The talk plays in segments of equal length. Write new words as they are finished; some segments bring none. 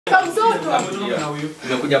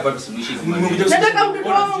Nimekuja hapa tusuluhishe hizo maneno. Nataka mtoto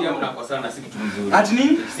wangu. Mnakosana si kitu mzuri. Ati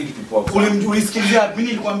nini? Si kitu poa. Ulisikilizia mimi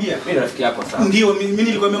nilikwambia. Mimi rafiki yako sana. Ndio mimi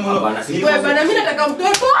nilikwambia mwana. Wewe bana mimi nataka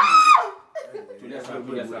mtoto.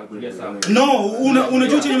 Tulia sana. No,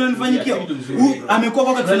 unajua chenye mnanifanyikia. Amekuwa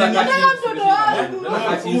kwa katika nini? Mtoto wangu.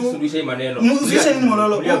 Nataka tusuluhishe maneno. Mzisha nini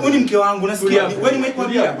mololo? Wewe ni mke wangu nasikia. Wewe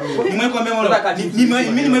nimekwambia. Nimekwambia mololo.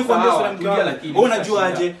 Mimi nimekwambia sura mke wangu. Wewe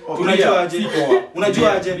unajuaje? Unajuaje?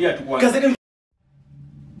 Unajuaje? Kazi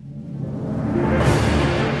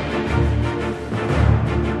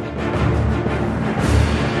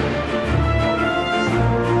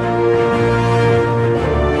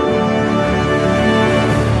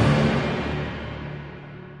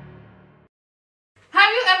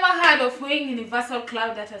Universal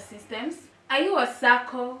Cloud Data Systems. Are you a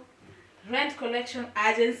SACCO, rent collection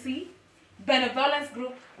agency, benevolence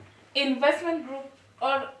group, investment group,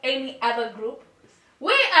 or any other group?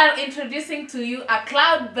 We are introducing to you a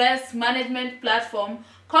cloud-based management platform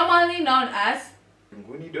commonly known as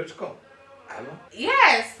Winguni.com.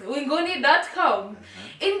 Yes, Winguni.com.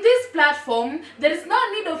 In this platform, there is no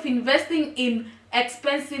need of investing in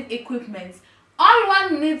expensive equipment. All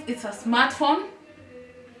one needs is a smartphone,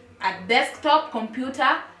 a desktop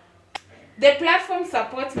computer. The platform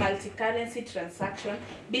supports multi-currency transaction.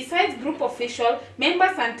 Besides group official,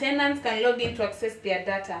 members and tenants can log in to access their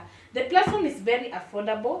data. The platform is very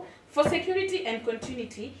affordable. For security and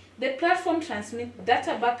continuity, the platform transmits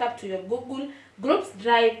data backup to your Google Groups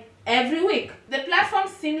Drive every week. The platform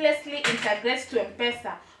seamlessly integrates to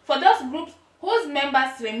M-Pesa for those groups whose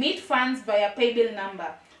members remit funds via paybill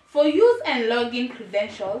number. For use and login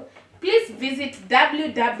credentials, please visit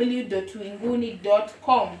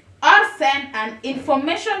www.winguni.com or send an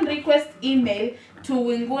information request email to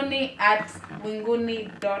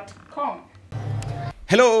winguni@winguni.com.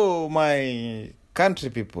 Hello my country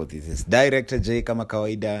people, this is Director J kama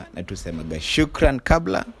kawaida, na tusemaga shukran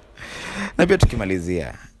kabla na pia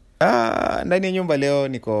tukimalizia. Ndani ya nyumba leo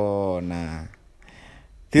niko na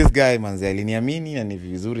this guy manzi, aliniamini na ni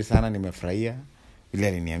vizuri sana, nimefurahia vile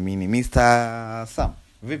aliniamini. Mr. Sam,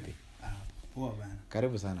 vipi? Poa bana.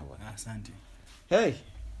 Karibu sana bwana. Asante. Hey,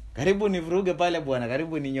 karibu nivuruge pale bwana,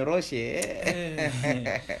 karibu ninyoroshe.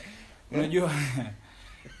 Unajua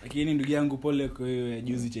lakini ndugu yangu pole kwa hiyo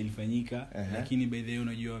juzi ilifanyika, lakini by the way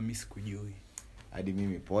unajua mimi sikujui. Hadi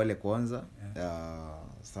mimi pole kwanza.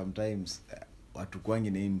 Sometimes watu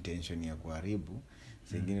kwangi na intention ya kuharibu,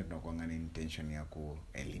 zingine tunakuanga na intention ya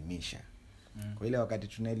kuelimisha. Kwa ile wakati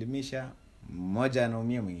tunaelimisha, mmoja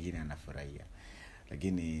anaumia mwingine anafurahia.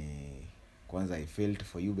 Lakini kwanza I felt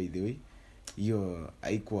for you by the way. Hiyo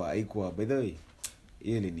haikuwa by the way.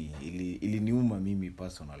 Iliniuma mimi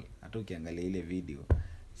personal. Hata ukiangalia ile video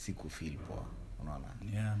siku feel poa. Unaona?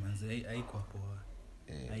 Yeah, manze haikuwa poa.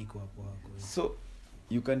 Haikuwa poa. So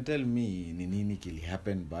you can tell me ni nini kili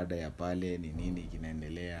happen baada ya pale, ni nini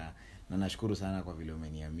kinaendelea? Na nashukuru sana kwa vile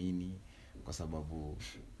umeniamini, kwa sababu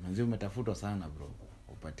manze umetafutwa sana bro,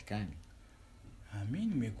 upatikani. Mimi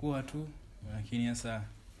nimekuwa tu, lakini sasa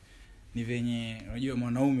ni venye unajua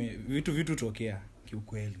mwanaume vitu tokea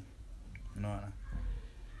kiukweli. Unaona?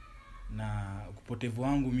 Na kupotevu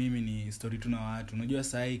wangu mimi ni story tu na watu. Unajua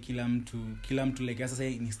sasa hii kila mtu like sasa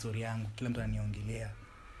hii ni story yangu. Kila mtu ananiongelea.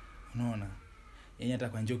 Unaona? Yaani hata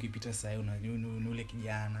kwa njoo ukipita sasa unajua ule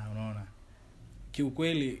kijana, unaona?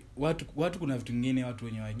 Kiukweli watu kuna vitu vingine watu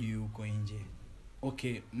wenye wajui huko nje.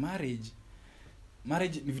 Okay, marriage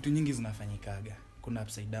ni vitu nyingi zinafanyikaga. Kuna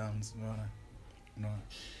upside downs, unaona?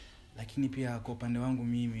 Lakini pia kwa upande wangu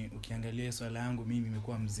mimi ukiangalia swala yangu mimi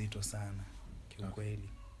imekuwa mzito sana kiukweli.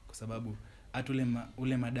 Kwa sababu hata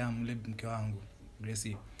ule madam ule mke wangu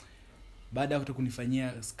Gracie, baada ya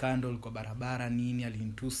kunifanyia scandal kwa barabara nini,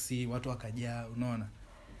 alinitusi, watu wakajaa, unaona?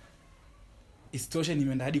 Istosha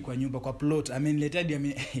nimeenda hadi kwa nyumba, kwa plot, ameniletea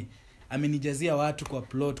amenijazia watu kwa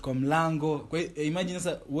plot, kwa mlango. Kwa imagine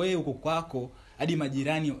sasa wewe uko kwako, hadi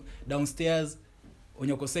majirani downstairs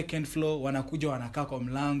wenye uko second floor wanakuja wanakaa kwa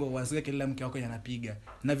mlango, wasikia kila mke wako yanapiga.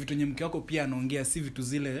 Na vitu nye mke wako pia anaongea, si vitu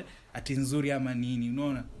zile ati nzuri ama nini,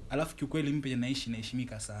 unaona? Alafu kiukweli mimi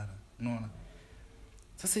naheshimika sana, unaona?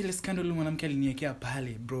 Sasa ile scandal mwanamke aliniwekea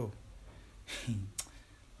pale, bro.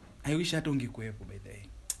 I wish hata ungekuepo by the way.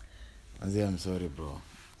 I'm sorry bro.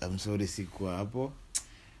 I'm sorry sikuwa hapo.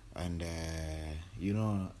 And you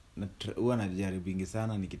know, huwa najaribu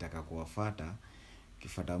sana nikitaka kuwafuata,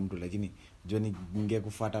 kifuata mtu, lakini Johnny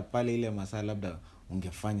ningekufuata pale ile masaa labda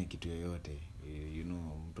ungefanya kitu yoyote. You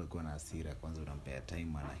know, mtu akiwa na hasira kwanza unampea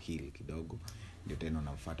time ana heal kidogo, ndio tena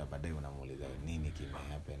unamfuata baadaye unamuuliza nini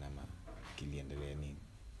kimehappen ama kiliendelea nini.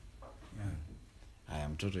 Haya,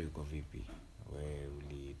 mtoto yuko vipi? we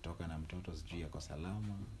ulitoka na mtoto sijui yako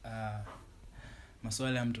salama?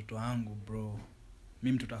 Masuala ya mtoto wangu bro,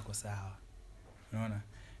 mimi mtoto wako sawa, unaona,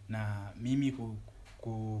 na mimi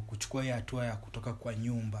kuchukua hiyo hatua ya kutoka kwa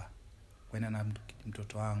nyumba kwenda na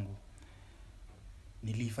mtoto wangu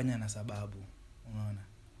nilifanya na sababu, unaona.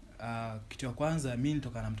 Kitu ya kwanza mimi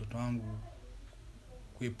nitoka na mtoto wangu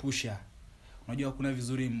kuepusha, unajua kuna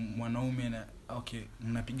vizuri mwanaume na okay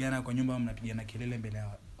mnapigana kwa nyumba, mnapigana kelele mbele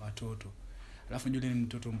ya watoto, alafu yule ni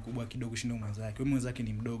mtoto mkubwa kidogo kushinda mwenzake. Yule mwenzake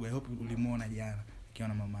ni mdogo, I hope ulimuona jana akiwa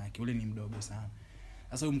na mama yake. Yule ni mdogo sana.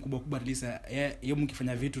 Sasa huyu mkubwa kubwa at least yeye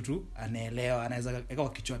mkifanya vitu tu anaelewa, anaweza eka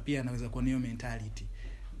kwa kichwa pia, anaweza kuwa hiyo mentality.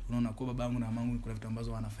 Unaona, kwa babangu na mamangu kuna vitu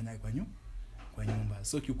ambazo wanafanya kwa nyumba.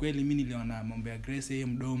 So kiukweli mimi niliona mambo ya Grace yeye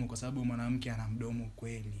mdomo, kwa sababu mwanamke ana mdomo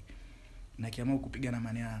kweli. Na kiamua kupiga na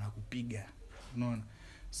maneno anakupiga. Unaona?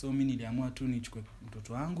 So mimi niliamua tu nichukue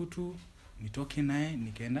mtoto wangu tu, nitoke naye,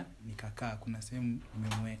 nikaenda nikakaa, kuna sehemu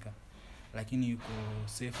nimemweka. Lakini yuko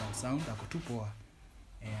safe and sound, ako tu poa.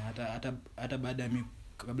 Hata baada mimi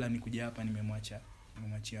kabla nikuja hapa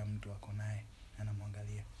nimemwachia mtu ako naye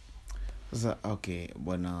anamwangalia. Sasa okay,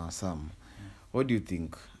 bwana Sam. What do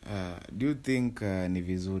you think? Ni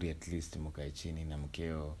vizuri at least mkae chini na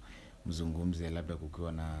mkeo mzungumze, labda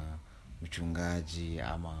kukiwa na mchungaji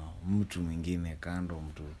ama mtu mwingine kando,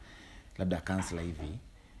 mtu labda counselor hivi,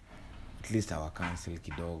 at least awa counsel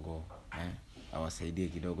kidogo, awasaidie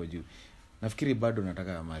kidogo juu nafikiri bado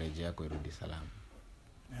nataka marriage yako irudi salama.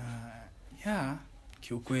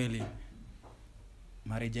 Kiukweli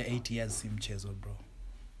marriage ya 8 years si mchezo bro,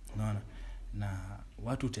 unaona, na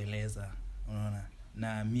watu teleza, unaona,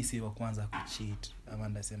 na mimi si wa kwanza kucheat ama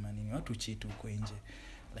ndasema nini, watu cheat huko nje,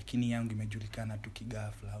 lakini yangu imejulikana tu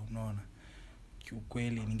kigafla, unaona.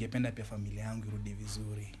 Kiukweli ningependa pia familia yangu irudi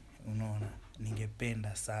vizuri, unaona,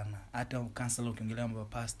 ningependa sana. Hata counselor ukiongelea mambo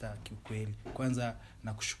pastor, kiukweli kwanza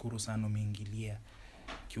nakushukuru sana umeingilia.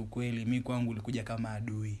 Kiukweli mimi kwangu ulikuja kama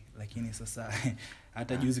adui, lakini sasa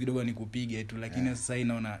hata juzi kidogo nikupige tu, lakini sasa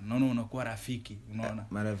naona unakuwa rafiki, unaona.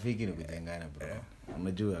 Marafiki ni kutengana bro.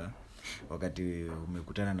 Unajua wakati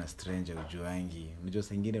umekutana na stranger ujuangi, unajua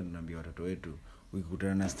saa nyingine tunaambia watoto wetu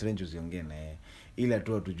ukikutana na stranger usiongee naye, ila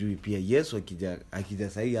tu atujui pia Yesu akija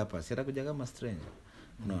sahi hapa si atakuja kama stranger,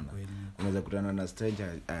 unaona. Unaweza kutana na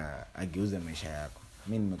stranger ageuze maisha yako.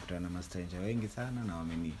 Mimi nimekutana na stranger wengi sana na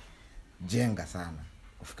wamenijenga sana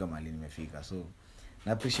kufika mahali nimefika, so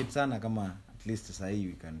na appreciate sana kama at least sasa hivi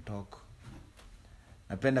we can talk.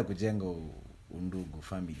 Napenda kujenga undugu,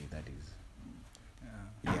 family, that is.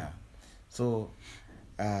 Yeah. So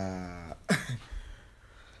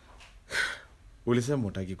ulisema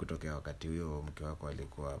utaki kutokea wakati huyo mke wako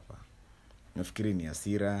alikuwa hapa. Nafikiri ni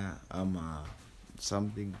hasira ama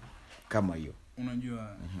something kama hiyo.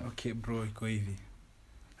 Unajua okay bro, iko hivi.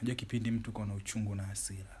 Unajua kipindi mtu kuna uchungu na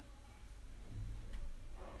hasira,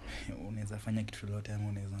 unaweza fanya kitu lolote ama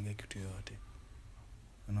unaweza ongea kitu yote,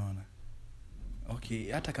 unaona.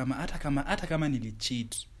 Okay, hata kama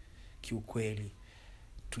nilicheat, kiukweli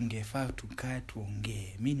tungefaa tukae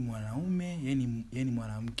tuongee. Mimi ni mwanaume, yeye ni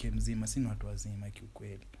mwanamke mzima, si watu wazima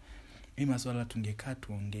kiukweli. Hii masuala tungekaa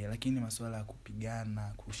tuongee, lakini masuala ya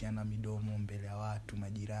kupigana, kurushiana midomo mbele ya watu,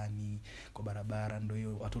 majirani, kwa barabara,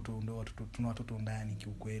 ndio watoto tuna watoto ndani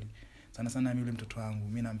kiukweli. Sana mimi yule mtoto wangu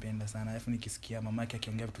mimi nampenda sana, alafu nikisikia mamake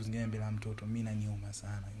akiongea vitu zingine mbele ya mtoto mimi naniuma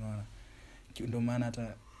sana, unaona. Ndio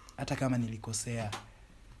maana hata kama nilikosea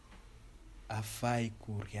afai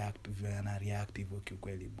kureact vile ana react hivyo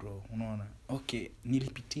kiukweli bro, unaona. Okay,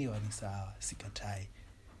 nilipitiwa ni sawa, sikatai,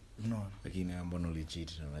 unaona. Lakini mbona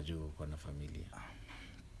ulicheat na unajua uko na familia?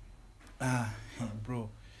 Bro,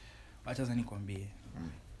 acha sasa nikwambie.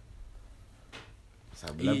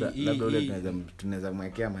 Sababu labda ule tunaweza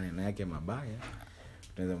mwekea maneno yake mabaya,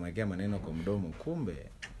 tunaweza mwekea maneno kwa mdomo, kumbe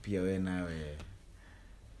pia wewe nawe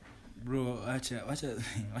bro, acha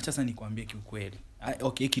sasa nikwambie kiukweli.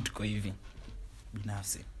 Okay, kitu kwa hivi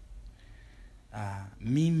binafsi,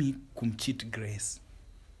 mimi kumcheat Grace,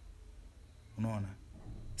 unaona,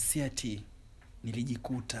 si ati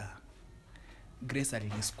nilijikuta, Grace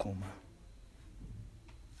alinisukuma.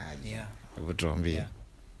 aje hebu tuambie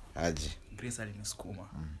aje Grace alinisukuma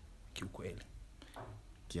kiukweli.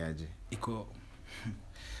 kiaje? Iko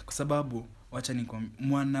kwa sababu wacha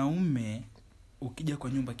mwanaume ukija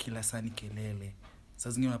kwa nyumba kila saa ni kelele. Saa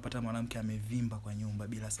zingine unapata mwanamke amevimba kwa nyumba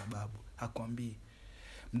bila sababu, hakwambii.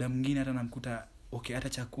 Muda mwingine hata namkuta okay, hata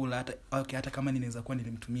chakula hata kama ninaweza kuwa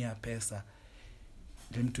nilimtumia pesa,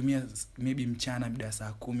 nilimtumia maybe mchana muda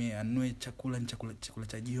saa 10 anunue chakula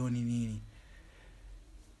cha jioni nini,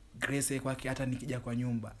 Grace kwake hata nikija kwa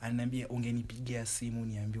nyumba ananiambia ungenipigia simu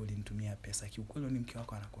niambie ulinitumia pesa. Kiukweli ni mke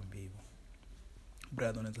wako anakuambia hivyo,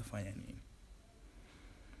 brother unaweza fanya nini?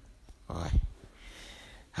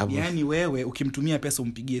 Yaani wewe ukimtumia pesa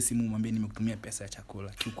umpigie simu umwambie nimekutumia pesa ya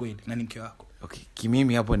chakula kiukweli na ni mke wako. Okay,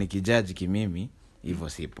 kimimi hapo ni kijaji kimimi hivyo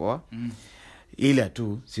si poa. Ila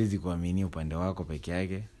tu siwezi kuamini upande wako peke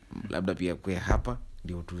yake. Labda pia kwa hapa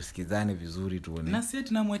ndio tusikizane vizuri tuone. Na sisi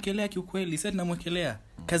tunamwekelea kiukweli, sisi tunamwekelea.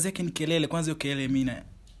 Kazi yake ni kelele, kwanza hiyo kelele mimi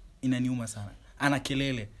inaniuma sana. Ana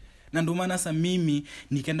kelele. Na ndio maana sasa mimi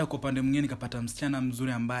nikaenda kwa upande mwingine nikapata msichana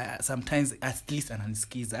mzuri ambaye sometimes at least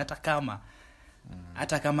ananisikiza hata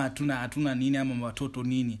kama hatuna nini ama watoto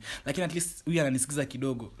nini, lakini at least huyu ananisikiza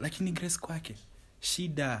kidogo. Lakini Grace kwake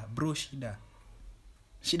shida bro, shida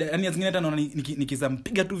yani zingine hata naona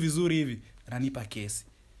nikizampiga tu vizuri hivi ananipa kesi.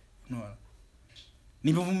 Unaona,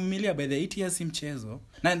 nimevumilia by the 8 years si mchezo,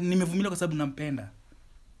 na nimevumilia kwa sababu nampenda.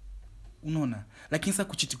 Unaona, lakini sasa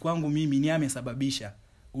kuchiti kwangu mimi ni amesababisha.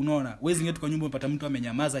 Unaona, wewe zingine kwa nyumba unapata mtu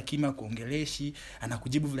amenyamaza kimya kuongeleshi,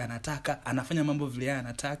 anakujibu vile anataka, anafanya mambo vile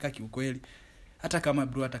anataka kiukweli. Hata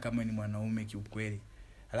kama ni mwanaume kiukweli.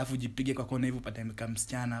 Alafu jipige kwa kona hivi upate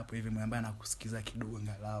msichana hapo hivi mwambie anakusikiza kidogo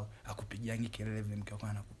angalau, akupigiangi kelele vile mke wako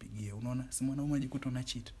anakupigia. Unaona, si mwanaume ajikuta una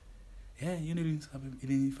cheat. Hiyo ndio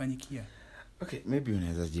ilinifanyikia. Okay, maybe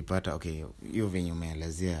unaweza jipata. Okay, hiyo venye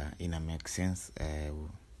umeelezea ina make sense.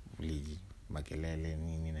 Uliji makelele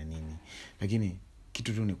nini na nini. Lakini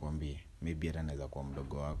kitu tu nikwambie, maybe hata naweza kuwa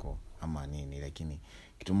mdogo wako ama nini, lakini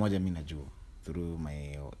kitu moja mimi najua through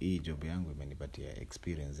hii job yangu imenipatia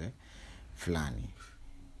experience fulani.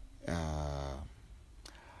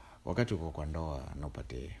 Wakati uko kwa ndoa na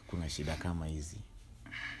upate kuna shida kama hizi,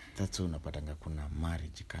 that's why unapatanga kuna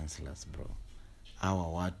marriage counselors bro. Hawa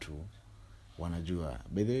watu wanajua,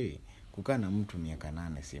 by the way, kukaa na mtu miaka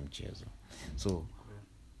 8 si mchezo. So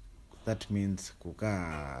that means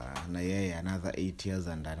kukaa na yeye another 8 years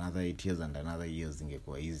and another 8 years and another years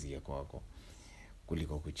ingekuwa easy kwako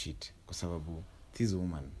kuliko kucheat. Kwa sababu this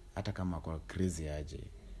woman hata kama kwa crazy aje,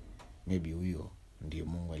 maybe huyo ndio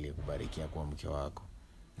Mungu aliyekubarikia kwa mke wako,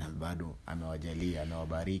 na bado amewajalia,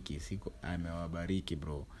 amewabariki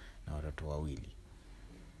bro na watoto wawili.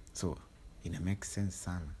 So ina make sense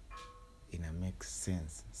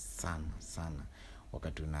sana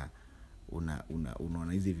wakati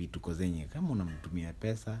unaona hizi vitu zenye kama unamtumia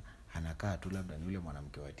pesa anakaa tu, labda ni yule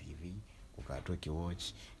mwanamke wa TV kukaa tu kiwatch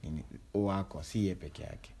nini wako, si yeye peke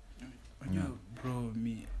yake. Bro,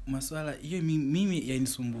 maswala hiyo mimi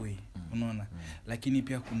yanisumbui. Unaona, lakini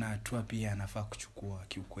pia kuna hatua pia anafaa kuchukua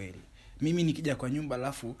kiukweli. Mimi nikija kwa nyumba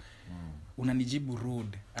alafu unanijibu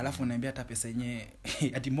rude, alafu unaniambia hata pesa yenyewe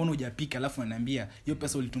ati mbona hujapika, alafu unaniambia hiyo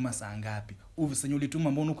pesa ulituma saa ngapi? Usenye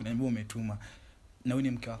ulituma mbona ukuniambia umetuma? Na wewe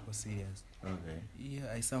ni mke wako serious. Okay.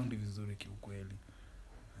 Yeah, I sound vizuri kiukweli.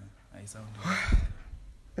 I sound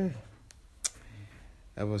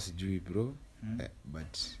hapo sijui bro.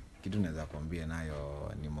 But kitu naweza kuambia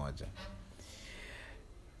nayo ni moja.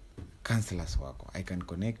 Counselors wako, I can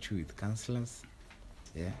connect you with counselors.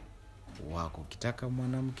 Yeah. Wako kitaka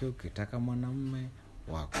mwanamke, ukitaka mwanamume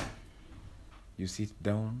wako. You sit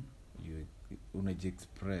down, you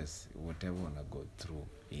express whatever you wanna go through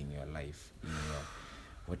in your life, in your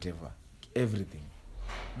whatever, everything.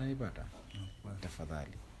 Unanipata?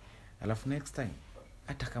 Tafadhali. Alafu next time,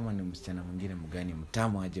 hata kama ni msichana mwingine mgani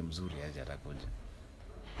mtamu aje mzuri aje atakuja,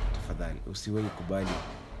 tafadhali usiwahi kubali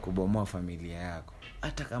kubomoa familia yako.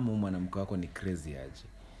 Hata kama mwanamke wako ni crazy aje.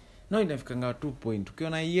 No, inafikanga 2 point.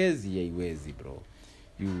 Ukiona haiwezi bro.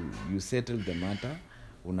 You settle the matter.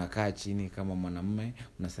 Unakaa chini kama mwanamume,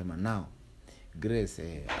 unasema now Grace,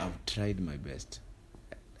 I've tried my best.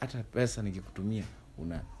 Hata pesa nikikutumia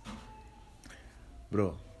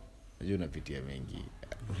bro, unajua unapitia mengi.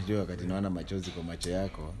 Unajua wakati naona machozi kwa macho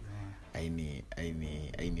yako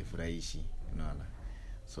hainifurahishi, unaona.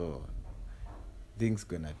 So things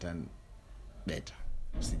gonna turn better.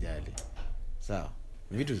 Usijali. Sawa.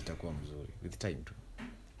 Vitu zitakuwa mzuri with time tu.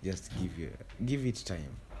 Just give it time.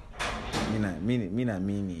 Mimi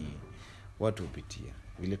naamini watu upitia.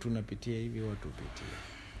 Vile tunapitia hivi watu upitia.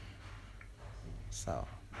 Sawa.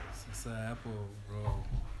 Sasa hapo bro,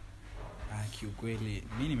 kiukweli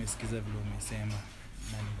mimi nimesikiza vile umesema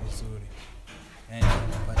na ni vizuri.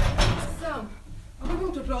 Sam, akapi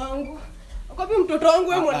mtoto wangu. Akapi mtoto wangu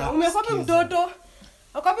wewe mwana. Umekapi mtoto.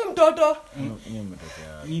 Akapi mtoto.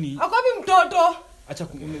 Nini? Akapi mtoto. Acha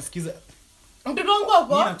kumsikiza. Mtoto wangu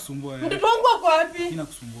hapo. Mimi nakusumbua. Mtoto wangu hapo wapi? Mimi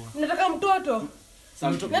nakusumbua. Nataka mtoto.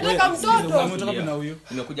 Nataka mtoto. Umetoka na huyo.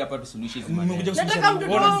 Nimekuja hapa tusuluhishe hizi maneno. Nataka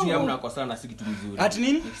mtoto wangu. Sio mnakosana, si kitu mzuri. Ati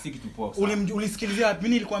nini? Si kitu poa. Ulisikilizia wapi?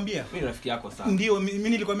 Mimi nilikwambia. Mimi rafiki yako sana. Ndio, mimi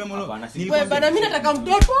nilikwambia Wewe bana, mimi nataka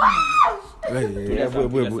mtoto.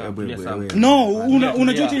 No,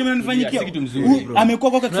 unajua chenye mnanifanyikia.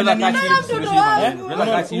 Amekuwa kwa kufanya nini?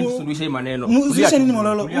 Unataka chini tusuluhishe maneno. Suluhisha nini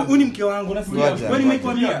Mololo? Huyu ni mke wangu unasikia? Wewe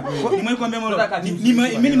nimekuambia. Mololo.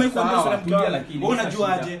 Mimi nimekuambia sana mke wangu. Wewe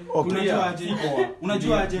unajuaje?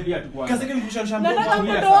 Unajuaje? Kazi yake ni kushusha mdomo. Nataka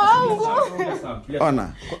mtoto wangu. Ona.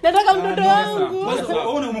 Nataka mtoto wangu.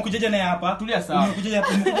 Wewe umekujaje naye hapa? Tulia sawa.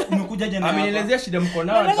 Umekujaje naye? Amenielezea shida mko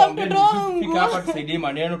nayo, nikamwambia fika hapa tusaidie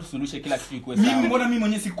maneno tusuluhishe kila kitu ikuwe sawa. Mbona mimi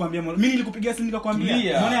mwenyewe sikukwambia Mololo? Mimi nilikupigia simu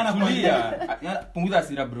nikakwambia. Mbona anakwambia? Punguza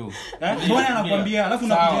hasira bro. Mbona anakwambia? Alafu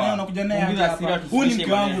unakuja naye hapa. Huyu ni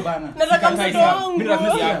mke wangu bana. Nataka mtoto wangu. Mimi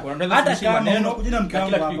rafiki yako, hata kama unakuja na mke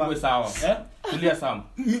wangu hapa. Ikuwe sawa. Tulia Sam.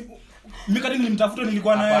 Mimi kadri nilimtafuta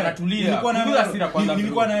nilikuwa naye. Hapana tulia. Nilikuwa naye. Hasira kwanza.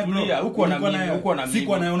 Nilikuwa naye. Tulia. Huko na mimi, huko na mimi.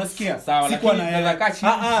 Sikuwa naye unasikia? Sikuwa naye. Nataka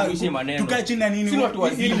chini tuishe maneno. Tukae chini na nini? Sio watu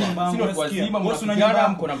wazima. Sio watu wazima. Mnapigana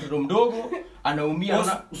mko na mtoto mdogo. Anaumia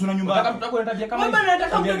una nyumba. Nataka mtako enda tabia kama hizi. Mama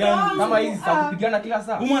nataka mtoto wangu. Kama hizi za kupigana kila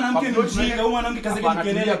saa. Huyu mwanamke ni mjinga, huyu mwanamke kazi yake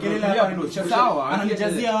kelele hapa. Sawa,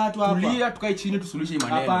 ananijazia watu hapa. Tulia tukae chini tusuluhishe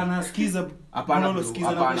maneno. Hapana, sikiza. Hapana,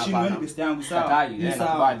 sikiza na kuheshimu wewe ni best yangu, sawa? Ni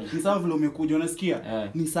sawa. Ni sawa vile umekuja, unasikia?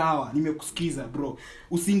 Ni sawa, nimekusikiza bro.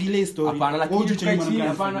 Usiingilie story. Hapana, lakini tukae chini,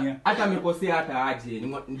 hapana. Hata amekosea hata aje.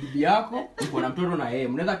 Ni bibi yako, uko na mtoto na yeye.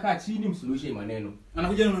 Mnaweza kaa chini msuluhishe maneno.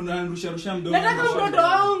 Anakuja anarusha mdomo. Nataka mtoto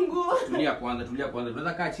wangu. Tulia kwanza.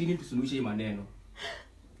 Tunaweza kaa chini tusuluhishe maneno.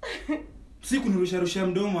 Si kunirusha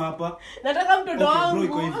mdomo hapa. Nataka mtoto wangu. Bro,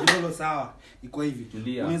 iko hivi, Lolo sawa. Iko hivi.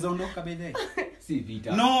 Tulia. Unaweza ondoka baadaye. Si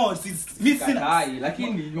vita. No, mimi sina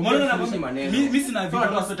lakini tusuluhishe maneno. Mimi sina vita.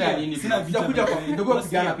 Tuna sote ya nini? Sina vita. Kuja kwa ndogo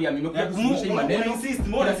kupigana pia mimi. Nimekuja tusuluhishe maneno.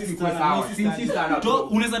 Mbona sisi sawa? Sisi sana.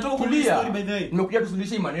 Unaweza toka kwa story by the way. Nimekuja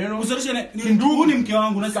tusuluhishe maneno. Usuluhishe ni ndugu ni mke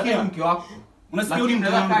wangu, unasikia? Mke wako. Unasikia ni mke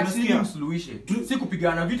wangu, unasikia? Msuluhishe. Si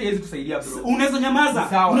kupigana vita hizi kusaidia bro. Unaweza nyamaza.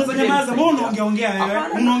 Mbona unaongea wewe?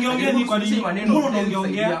 Unaongea ni kwa nini? Mbona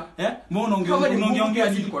unaongea? Mbona unaongea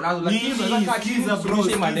ni kwa nazo lakini unaweza kiza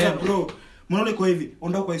bro. Mbona uko hivi?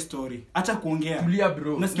 Ondoka kwa story. Acha kuongea. Tulia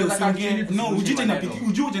bro. Unasikia usiongee. No,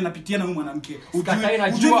 ujuje inapitia na huyu mwanamke. Ujue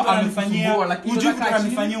ananifanyia lakini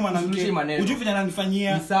ananifanyia mwanamke. Ujue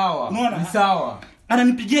ananifanyia. Ni sawa. Ni sawa.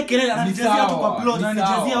 Ananipigia kelele, ananijazia watu kwa plot,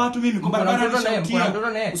 ananijazia watu mimi kwa barabara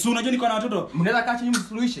anashautia. Si unajua niko na watoto? Mnaweza kaa chini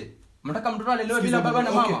msuluhishe. Mnataka mtoto alelewe bila baba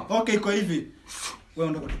na mama. Okay, iko hivi. Wewe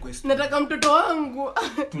ondoka tu kwa story. Nataka mtoto wangu.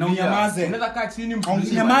 Na unyamaze. Unaweza kaa chini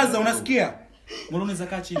msuluhishe. Unyamaza, unasikia? Mbona unaweza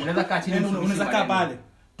kaa chini? Unaweza kaa chini, unaweza kaa pale.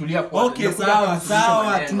 Tulia kwa. Okay,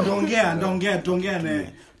 sawa, tunaongea naye.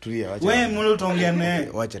 Tulia, wacha. Wewe mbona utaongea naye?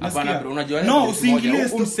 Wacha. Hapana bro, unajua no, usiingilie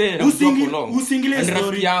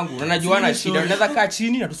rafiki yangu. Unajuana shida. Unaweza kaa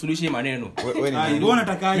chini na tusuluhishe maneno. Wewe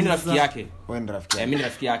unataka mimi rafiki yake. Wewe ni rafiki yake. Mimi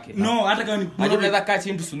rafiki yake. No, hata kama ni unaweza kaa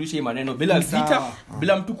chini tusuluhishe maneno bila vita,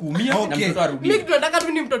 bila mtu kuumia na mtoto arudi. Mimi tunataka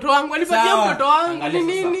tu ni mtoto wangu. Alipatia mtoto wangu ni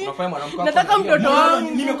nini? Nataka mtoto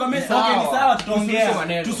wangu. Nimekwambia okay, ni sawa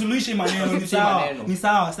tutaongea. Tusuluhishe maneno, ni sawa. Ni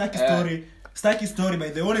sawa, sitaki story by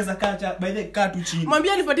the way. Unaweza kaa tu chini.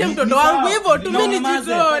 Mwambie nipatie mtoto wangu hivyo tu, mimi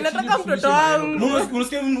nijitoe. Nataka mtoto wangu.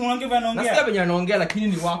 Unasikia unaongea anaongea. Nasikia venye anaongea lakini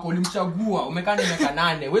ni wako, ulimchagua, umekaa na miaka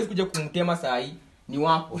 8. Huwezi kuja kumtema saa hii. Ni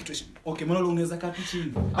wako. Okay, mbona unaweza kaa tu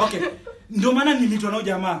chini? Okay. Ndio maana nilitwa na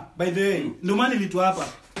jamaa by the way. Ndio maana nilitwa hapa.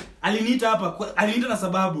 Aliniita hapa, aliniita na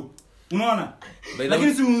sababu. Unaona?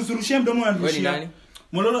 Lakini si usurushie mdomo unarushia. Wewe ni nani?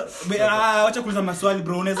 Mololo, acha kuuliza maswali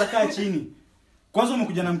bro, unaweza kaa chini. Kwanza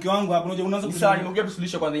umekuja na mke wangu hapa, unaanza kusema nimekuja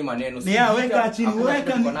tusuluhishe kwanza hii maneno. Ni weka chini,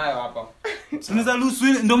 weka nayo hapa. Unaweza lusu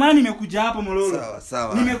ile, ndio maana nimekuja hapa Mololo.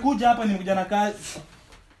 Sawa. Nimekuja hapa, nimekuja na kazi.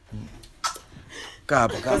 Kaa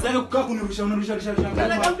hapa. Kazi yako kukaa kunirusha.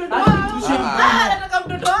 Nataka mtoto wangu. Nataka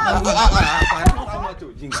mtoto wangu. Acha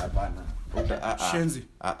ujinga hapana. Shenzi.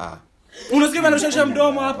 Unasikia anashusha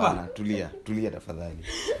mdomo hapa? Tulia tafadhali.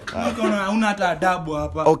 Una hata adabu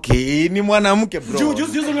hapa. Okay, ni mwanamke bro.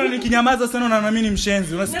 Juzi unanikinyamaza sana na mimi ni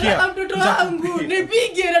mshenzi, unasikia? Nataka mtoto wangu.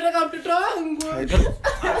 Nipige, nataka mtoto wangu.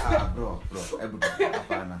 Bro, hebu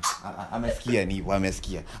hapana. Amesikia ni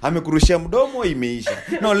amesikia. Amekurushia mdomo imeisha.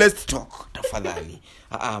 No, let's talk tafadhali.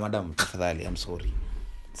 Madam, tafadhali, I'm sorry.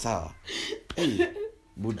 Sawa. Hey,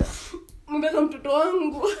 Buda. Mbona mtoto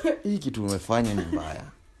wangu? Hii kitu umefanya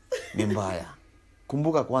ni mbaya.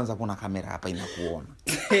 Kumbuka kwanza kuna kamera hapa inakuona.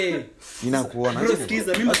 Inakuona. Bro,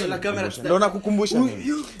 sikiza mimi masuala kamera. Ndio nakukumbusha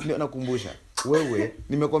mimi. Ndio nakukumbusha. Wewe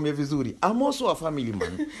nimekwambia vizuri. I'm also a family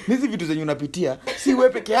man. Hizi vitu zenye unapitia si wewe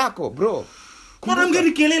peke yako, bro. Mbona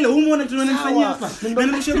ungeni kelele? Umeona tunanifanyia hapa? Na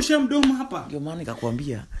nimesharusha mdomo hapa. Ndio maana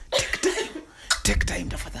nikakwambia take time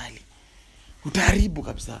tafadhali. Utaharibu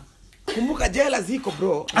kabisa. kumbuka jela ziko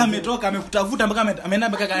bro. Ametoka amekutafuta mpaka ameenda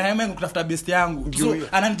mpaka kutafuta best yangu. So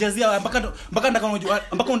ananijazia mpaka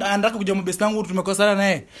anataka kujua best yangu tumekosana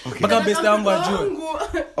naye. Mpaka best yangu ajue.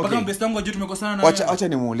 Mpaka best yangu ajue tumekosana naye. Acha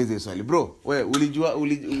nimuulize swali bro. Wewe ulijua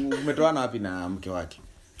umetoana wapi na mke wake?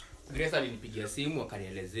 Grace alinipigia simu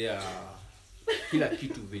akanielezea kila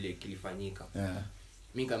kitu vile kilifanyika.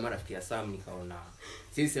 Mimi kama rafiki ya Sam nikaona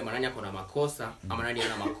sisi sema nani ako na makosa ama nani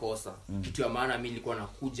ana makosa. Kitu ya maana mimi nilikuwa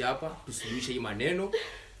nakuja hapa tusuluhishe hii maneno,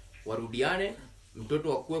 warudiane,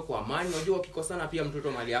 mtoto akue kwa amani. Unajua ukikosana pia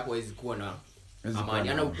mtoto mali yako hawezi kuwa na amani,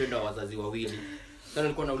 ana upendo wa wazazi wawili. Sasa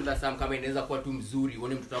nilikuwa nauliza Sam kama inaweza kuwa tu mzuri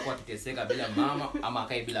uone mtoto wako akiteseka bila mama ama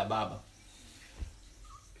akae bila baba.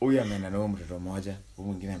 Huyu ameenda na mtoto mmoja, huyu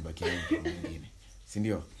mwingine amebaki na mtoto mwingine. Si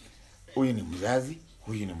ndio? Huyu ni mzazi,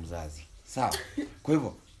 huyu ni mzazi. Sawa. Kwa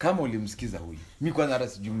hivyo kama ulimsikiza huyu, mimi kwanza hata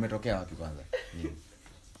sijui mmetokea wapi kwanza.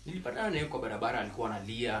 Nilipatana naye kwa barabara, alikuwa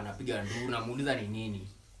analia, anapiga nduru, namuuliza ni nini.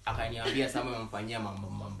 Akaniambia Sam amemfanyia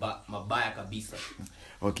mabaya kabisa.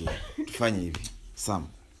 Okay, tufanye hivi. Sam,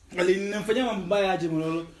 alinifanyia mambo mbaya aje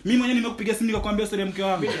Mololo? Mimi mwenyewe nimekupigia simu nikakwambia story ya mke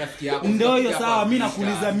wangu. Mimi rafiki yako. Ndio hiyo sawa, mimi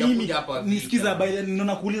nakuuliza mimi. Nisikiza baada ndio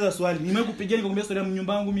nakuuliza swali. Nimekupigia nikakwambia story ya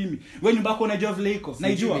nyumba yangu mimi. Wewe nyumba yako unajua vile iko?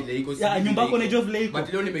 Naijua. Ya nyumba yako unajua vile iko.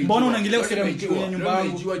 Mbona unaangalia story ya nyumba yangu?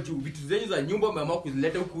 Unajua juu vitu zenyu za nyumba umeamua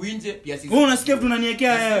kuzileta huku nje pia sisi. Wewe unasikia vitu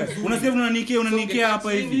unaniekea wewe. Unasikia vitu unaniekea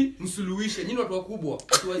hapa hivi. Msuluhishe. Nyinyi watu wakubwa,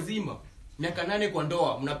 watu wazima. Miaka 8 kwa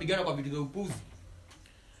ndoa, mnapigana kwa vitu za upuzi.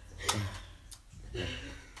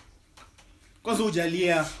 Kwanza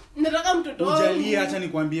ujalia. Nataka mtoto wangu. Ujalia, acha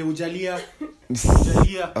nikwambie ujalia.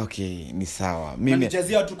 Okay, ni sawa. Mimi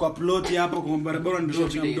nijazia tu kwa plot hapo kwa barabara ndio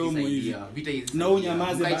cha mdomo hivi. Na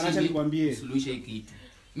unyamaze bana, acha nikwambie. Suluhisha hiki kitu.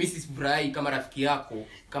 Mimi sifurahi kama rafiki yako,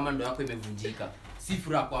 kama ndo yako imevunjika. Si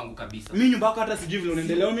furaha kwangu kabisa. Mimi nyumba yako hata sijui vile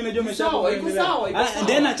unaendelea. Mimi najua umeshakuwa. Iko sawa.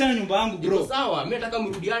 Ndio achana nyumba yangu bro. Iko sawa. Mimi nataka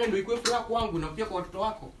mrudiane ndio ikuwe furaha kwangu na pia kwa watoto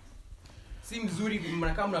wako. Si mzuri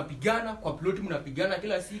mnakaa mnapigana kwa plot, mnapigana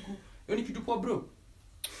kila siku. Hiyo ni kitu poa bro.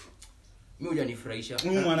 Mimi hujanifurahisha.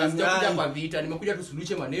 Sitakuja kwa vita, nimekuja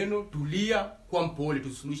tusuluhishe maneno, tulia, kwa mpole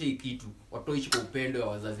tusuluhishe hiki kitu. Watoishi kwa upendo wa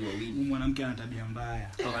wazazi wawili. Mwanamke ana tabia mbaya.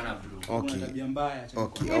 Hapana bro. Okay. Ana tabia mbaya.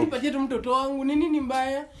 Okay. Nipatie tu mtoto wangu. Nini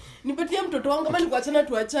mbaya? Nipatie mtoto wangu kama ni kuachana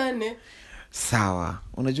tuachane. Sawa.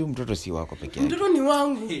 Unajua mtoto si wako peke yake. Mtoto ni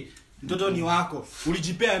wangu. Mtoto ni wako.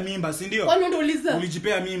 Ulijipea mimba, si ndio? Kwani ndio uliza?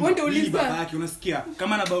 Ulijipea mimba. Wewe ndio uliza. Baba yake unasikia?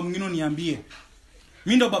 Kama na baba mwingine uniambie.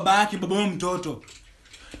 Mimi ndo baba yake, baba wa mtoto.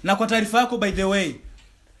 Na kwa taarifa yako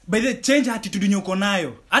by the change attitude nyuko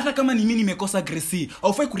nayo. Hata kama ni mimi nimekosa Gracie,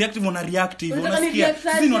 aufai kureactive una reactive. Unasikia?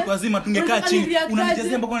 Sisi ni watu wazima tungekaa chini.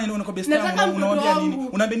 Unanijazia mpaka unaenda kwa best yangu, unaambia nini?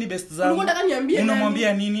 Unaambia ni best zangu.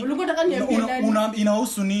 Unamwambia nini?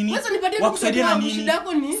 Inahusu nini? Wakusaidia na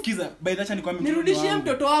nini? Sikiza, by the acha nikwambie. Nirudishie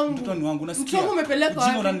mtoto wangu. Mtoto ni wangu, unasikia? Mtoto wangu umepeleka wapi?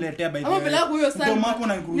 Jingo unaniletea by the way. Umepeleka huyo sana. Mtoto wako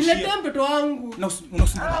unanikurushia. Niletee mtoto wangu. Na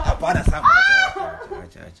hapana sana.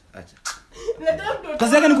 Acha. Niletee mtoto.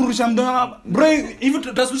 Kazi yake ni kurusha mdomo. Bro, hivi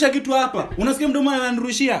tutasuluhisha kitu hapa. Unasikia mdomo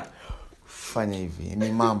ananirushia? Fanya hivi.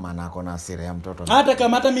 Ni mama na ako na hasira ya mtoto. Hata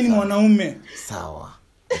kama hata mimi ni mwanaume. Sawa.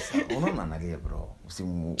 Unaona analia bro.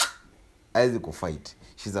 Haizi kufight.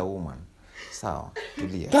 She's a woman. Sawa.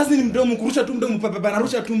 Tulia. Kazi ni mdomo, kurusha tu mdomo, pepe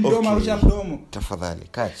anarusha tu mdomo, arusha mdomo. Tafadhali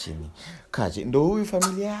kaa chini. Ndio huyu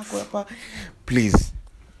familia yako hapa. Please.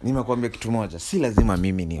 Nimekuambia kitu moja, si lazima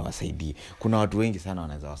mimi niwasaidie. Kuna watu wengi sana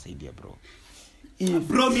wanaweza wasaidia bro.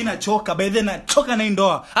 Bro mimi nachoka, by the way nachoka na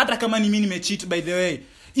ndoa. Hata kama ni mimi nimecheat by the way.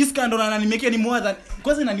 Iskando na nimekea ni more than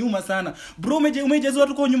kwanza inaniuma sana. Bro umejaziwa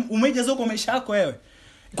tu kwa umejaziwa kwa maisha yako wewe.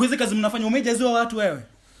 Kwa hizo kazi mnafanya umejaziwa watu wewe.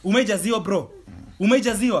 Umejaziwa bro.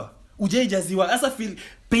 Umejaziwa. Ujaijaziwa. Sasa feel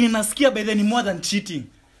pain nasikia by the way ni more than cheating.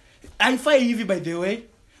 Haifai hivi by the way.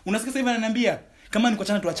 Unasikia sasa hivi ananiambia kama ni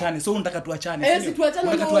kuachana tuachane. So unataka tuachane, si tuachane.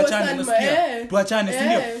 Unataka tuachane, unasikia? Tuachane, si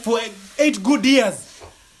ndio? For 8 good years.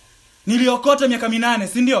 Niliokota miaka 8,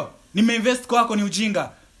 si ndio? Nimeinvest kwako ni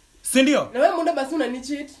ujinga. Si ndio? Na wewe mbona basi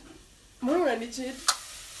unanicheat? Mbona unanicheat?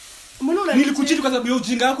 Nilikucheat kwa sababu ya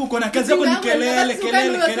ujinga wako, uko na kazi yako ni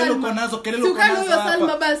kelele uko nazo, kelele uko nazo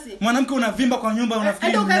hapa. Mwanamke unavimba kwa nyumba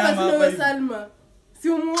unafikiri ni mama hapa. Salma. Si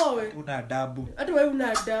umuoe. Una adabu. Hata wewe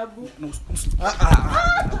una adabu.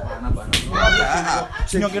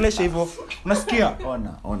 Usiniongeleshe hivyo. Unasikia?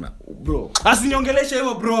 Ona bro. Asiniongeleshe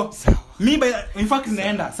hivyo bro. Mimi in fact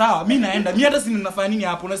naenda. Sawa, mimi naenda. Mimi hata si ninafanya nini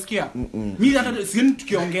hapo, unasikia? Mimi hata si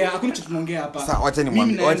tukiongea, hakuna kitu tunaongea hapa. Sawa, acha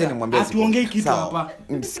nimwambie. Atuongee kitu hapa.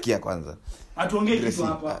 Sikia kwanza. Atuongee kitu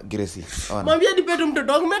hapa. Gracie. Mwambie nipe tu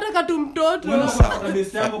mtoto wangu, mimi nataka tu mtoto.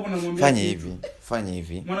 Fanya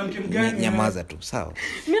hivi. Mwanamke mgani? Nyamaza tu, sawa?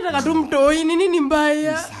 Mimi nataka tu mtoi, nini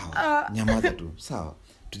mbaya? Sawa. Nyamaza tu, sawa?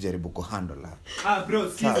 tujaribu kuhandle. Bro,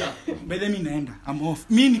 sikiza. By the way mimi naenda. I'm off.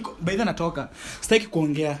 Mimi niko by the way natoka. Sitaki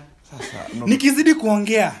kuongea. Sasa Nikizidi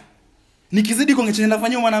kuongea chenye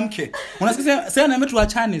nafanyia mwanamke. Unasikia sasa ananiambia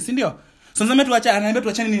tuachane, si ndio? So nasema tuachane, ananiambia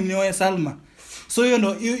tuachane ni nioe Salma. So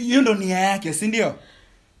hiyo ndo nia yake, si ndio?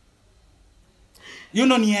 Hiyo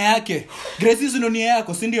ndo nia yake. Grace hizo ndo nia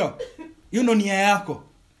yako, si ndio? Hiyo ndo nia yako.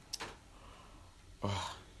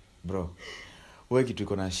 Bro, wewe kitu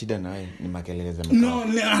iko na shida na wewe ni makelele za mkao.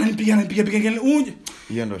 No, ananipiga kelele.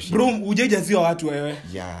 Hiyo ndo shida. Bro, hujajaziwa watu wewe.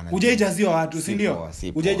 Hujajaziwa watu, si ndio?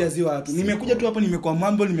 Hujajaziwa watu. Nimekuja tu hapa nimekuwa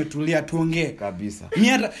mambo nimetulia tuongee. Kabisa. Mimi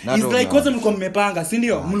hata is like kwanza mlikuwa mmepanga, si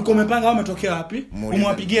ndio? Mlikuwa mmepanga wao umetokea wapi?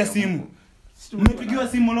 Umwapigia simu. Mmepigiwa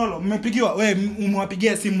simu Lolo, mmepigiwa wewe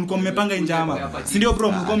umwapigia simu mlikuwa mmepanga njama. Si ndio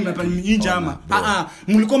bro, mlikuwa mmepanga njama.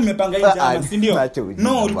 Mlikuwa mmepanga njama, si ndio?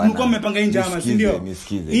 No, mlikuwa mmepanga njama, si ndio?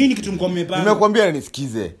 Hii ni kitu mlikuwa mmepanga. Nimekuambia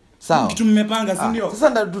nisikize. Sawa. Kitu mmepanga, si ndio?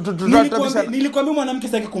 Sasa nilikwambia mwanamke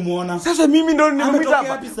sitaki kumuona. Sasa mimi ndo nimemuita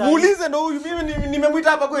hapa. Muulize ndo huyu mimi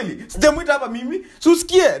nimemuita hapa kweli? Sijamuita hapa mimi.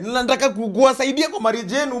 Usikie, nataka kuwasaidia kwa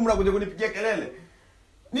marriage yenu mnakuja kunipigia kelele.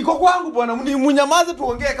 Niko kwangu bwana, mnyamaze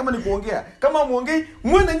tuongee kama ni kuongea. Kama muongei,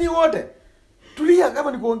 mwende nyinyi wote. Tulia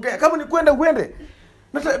kama ni kuongea, kama ni kwenda uende.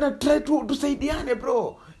 Na try to tusaidiane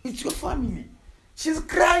bro. It's your family. She's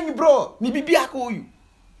crying bro. Ni bibi yako huyu.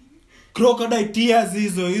 Crocodile tears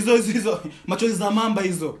hizo. Machozi za mamba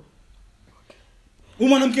hizo. Huyu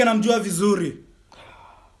mwanamke anamjua vizuri.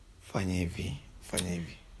 Fanya hivi.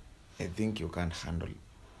 I think you can't handle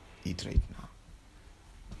it right now.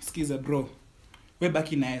 Sikiza bro. We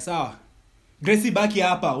baki naye, sawa? Gracie baki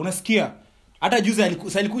hapa, unasikia? Hata juzi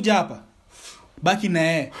alikuja hapa. Baki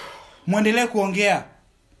naye. Muendelee kuongea.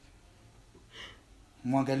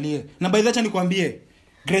 Muangalie. Na by the way acha nikwambie.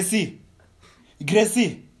 Gracie.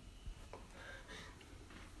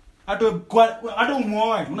 Hata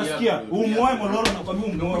umuoe, unasikia? Umuoe Mololo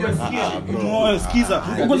nakwambia umuoe, unasikia? Umuoe, sikiza.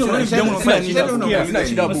 Kwanza unaniambia unafanya nini? Sina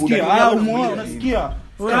shida buda. Umuoe, unasikia?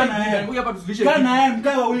 Kana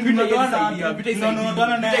mkaa wawili tunatoana vita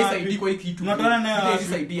kwa hii kitu. Tunatoana naye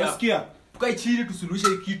unasikia? Tukae chini tusuluhishe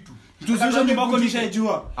hii kitu. Tusuluhishe ni bako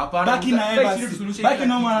nishajua. Baki na yeye basi. Baki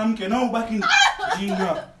na mwanamke, na ubaki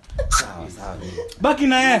jinga. Sawa. Baki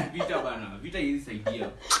na yeye. Vita bana, vita hizi saidia.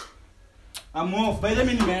 I'm off. By the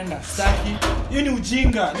way nimeenda. Saki. Hiyo ni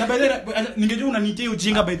ujinga. Na by the way ningejua unanitia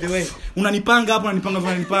ujinga by the way. Unanipanga hapo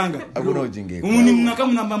unanipanga. Hakuna ujinga. Mnakaa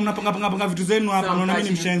mnapanga vitu zenu hapo unaona mimi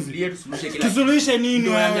ni mshenzi. Tusuluhishe nini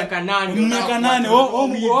wewe? Miaka 8. Miaka 8.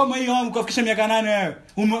 Mimi wangu kufikisha miaka 8 wewe.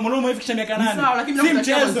 Mbona umefikisha miaka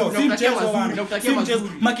 8? Si mchezo.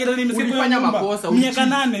 Makelele nimesifanya makosa. Miaka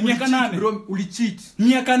 8. Bro, ulicheat.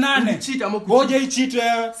 Miaka 8. Ulicheat ama kucheat? Hoja cheat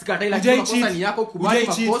wewe. Sikatai lakini makosa ni yako, kubali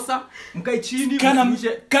makosa. Mkae chini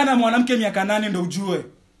kana mwanamke miaka 8 ndio ujue.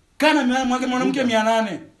 Kana mwanamke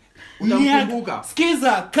 800. Unakumbuka?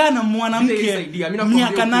 Sikiza, kana mwanamke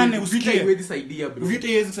miaka 8 usikie. Haiwezi saidia bro. Vita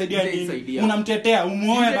haiwezi saidia nini? Unamtetea,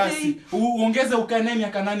 umuoe basi. Uongeze ukae naye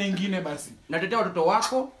miaka 8 nyingine basi. Natetea watoto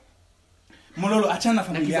wako. Mololo, achana na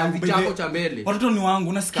familia yangu chako cha mbele. Watoto ni wangu,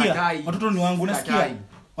 unasikia? Watoto ni wangu, unasikia?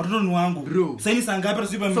 Watoto ni wangu. Sasa ni saa ngapi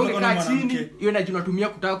tusipe mtoto na mwanamke? Hiyo ndio unatumia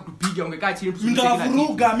kutaka kutupiga, ungekaa chini tusuluhishe kila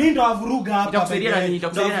kitu. Mimi ndo avuruga hapa.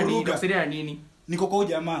 Itakusaidia na nini? Niko kwa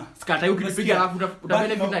jamaa. Sikatai ukinipiga alafu uta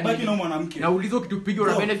benefit na nini? Baki na mwanamke. Na ulizo ukitupiga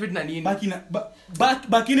una benefit na nini?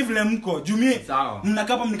 Baki ni vile mko. Jumie.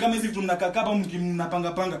 Mnakapa mnikama hizi vitu mnakakapa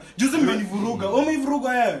mnapanga. Juzi mmenivuruga. Wewe umeivuruga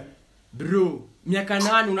wewe. Bro, miaka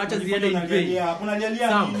 8 unaacha ziende hivi.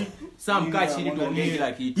 Unalialia nini? Sam kaa chini tuongee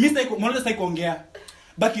kila kitu. Mimi sitaki kuongea.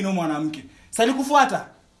 Baki na mwanamke. Sasa kufuata.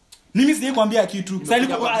 Mimi sije kwambia kitu. Sasa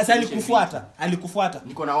alikufuata.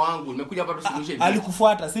 Niko na wangu. Nimekuja hapa tusuluhishe hivi.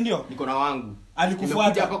 Alikufuata, si ndio? Niko na wangu. Alikufuata.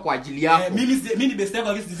 Nimekuja hapa kwa ajili yako. Mimi ni best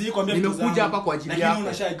yako lakini sije kwambia vitu zangu. Nimekuja hapa kwa ajili yako.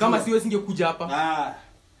 Kama siwe singekuja hapa.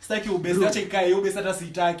 Sitaki ubest, acha ikae, hiyo ubest hata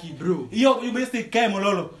sitaki. Bro. Hiyo ubest ikae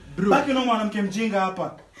Mololo. Baki na mwanamke mjinga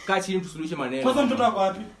hapa. Kaa chini tusuluhishe maneno. Kwanza mtoto wako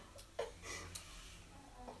wapi?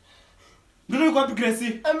 Mtoto yuko wapi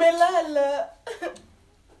Gracie? Amelala.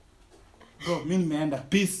 Bro, mimi nimeenda.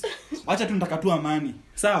 Peace. Acha tu nitaka tu amani.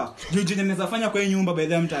 Sawa? Juu naweza fanya kwa hii nyumba by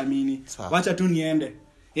the way mtaamini. Acha tu niende.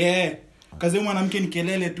 Kazi ya mwanamke ni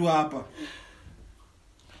kelele tu hapa.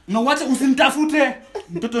 Na wacha usinitafute.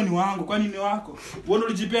 Mtoto ni wangu, kwani ni wako? Wewe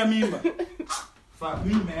ulijipea mimba.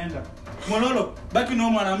 Mimi nimeenda. Mololo, baki na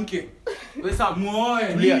mwanamke. Wewe sasa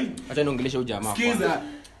muoe. Acha niongeleshe huyu jamaa. Sikiza.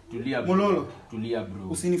 Tulia bro. Mololo. Tulia bro.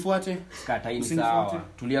 Usinifuate. Kataini sawa.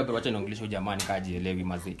 Tulia bro, acha niongeleshe huyu jamaa nikajielewi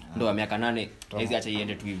mazi. Ndio ya miaka 8, hizi acha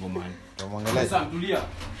iende tu hivyo man. Tuangalie. Sasa tulia.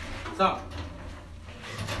 Sawa.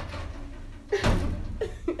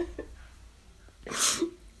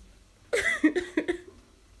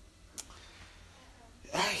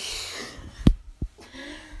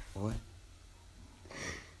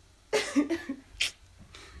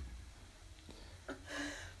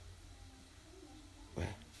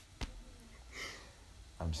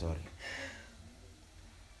 I'm sorry.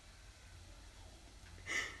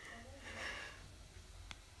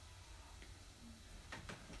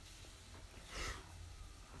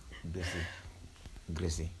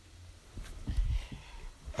 Gracie.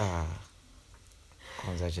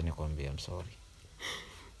 Kwanza acha nikwambie I'm sorry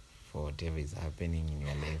for whatever is happening in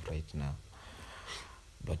your life right now.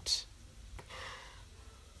 But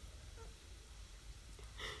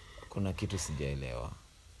kuna kitu sijaelewa.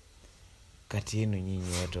 Kati yenu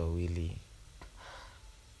nyinyi watu wawili,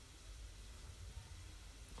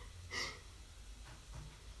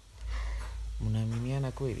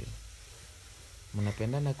 mnaaminiana kweli?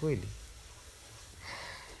 Mnapendana kweli?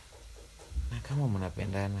 Na kama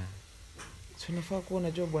mnapendana, si unafaa kuwa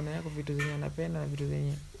unajua bwana yako vitu zenye anapenda na vitu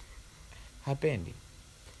zenye hapendi.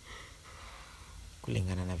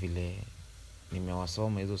 Kulingana na vile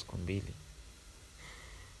nimewasoma hizo siku mbili,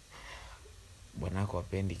 bwanako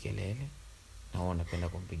hapendi kelele na wewe unapenda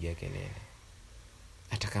kumpigia kelele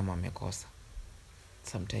hata kama amekosa.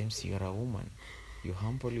 Sometimes you are a woman, you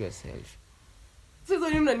humble yourself. Sasa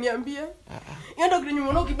nini mnaniambia? Yenda kwenye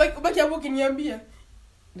mwanao ukibaki hapo ukiniambia.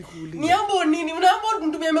 Nikuuliza. Niambo nini? Unaambo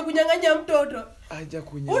mtu amekunyang'anya mtoto. Aja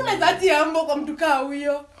kunyang'anya. Una dhati ambo kwa mtu kaa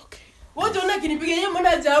huyo. Okay. Wote unakinipiga yeye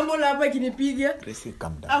mbona jambo la hapa kinipiga? Gracie,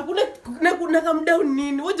 calm down. Hakuna calm down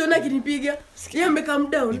nini? Wote unakinipiga. Yeye ame calm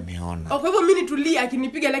down. Nimeona. Kwa hivyo mimi nitulia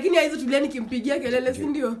akinipiga lakini hizo tulia nikimpigia kelele si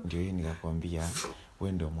ndio? Ndio hii nikakwambia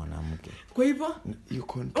wewe ndio mwanamke. Kwa hivyo you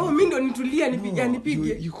control. Mimi ndio nitulia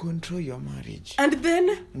nipige. You control your marriage. And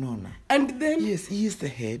then? No. And then? Yes, he is the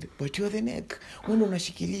head but you are the neck. Wewe ndio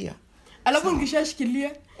unashikilia. Alafu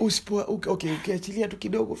ngishashikilia. Okay, ukiachilia tu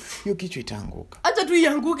kidogo hiyo kichwa itaanguka. Acha tu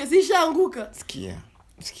ianguke, sishaanguka. Sikia.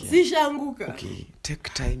 Sishaanguka. Okay, take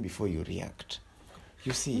time before you react.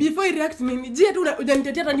 You see? Before you react nini? Je, tu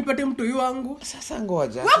unanitetea hata nipate mtu wangu. Sasa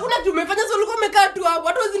ngoja. Wewe kuna tumefanya sio ulikuwa umekaa tu hapo.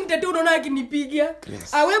 Hata usinitetea unaona akinipiga.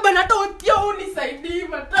 Wewe bana hata pia unisaidie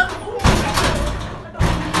matamu.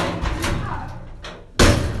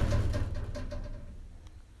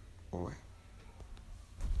 Oe.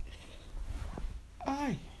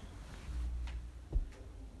 Ai.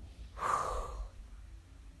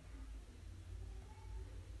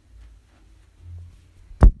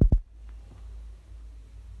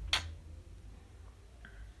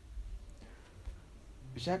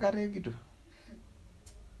 Bishakare kitu.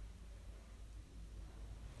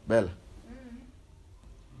 Bella.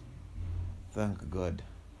 Thank God.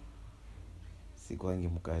 Sikwangi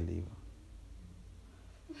mkali hivyo.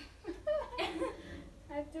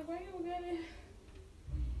 Hatakwangi mkali.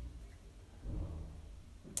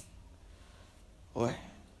 Oe.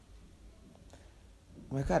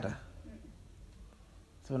 Umekata?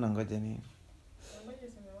 Sasa unangoja nini?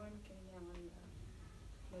 Ngoja sema wani Kenya wanda.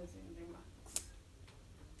 Mwezi mzima.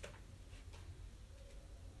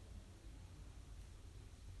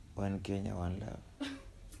 One Kenya, one love.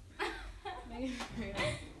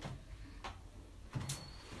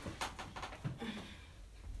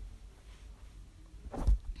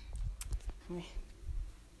 Me.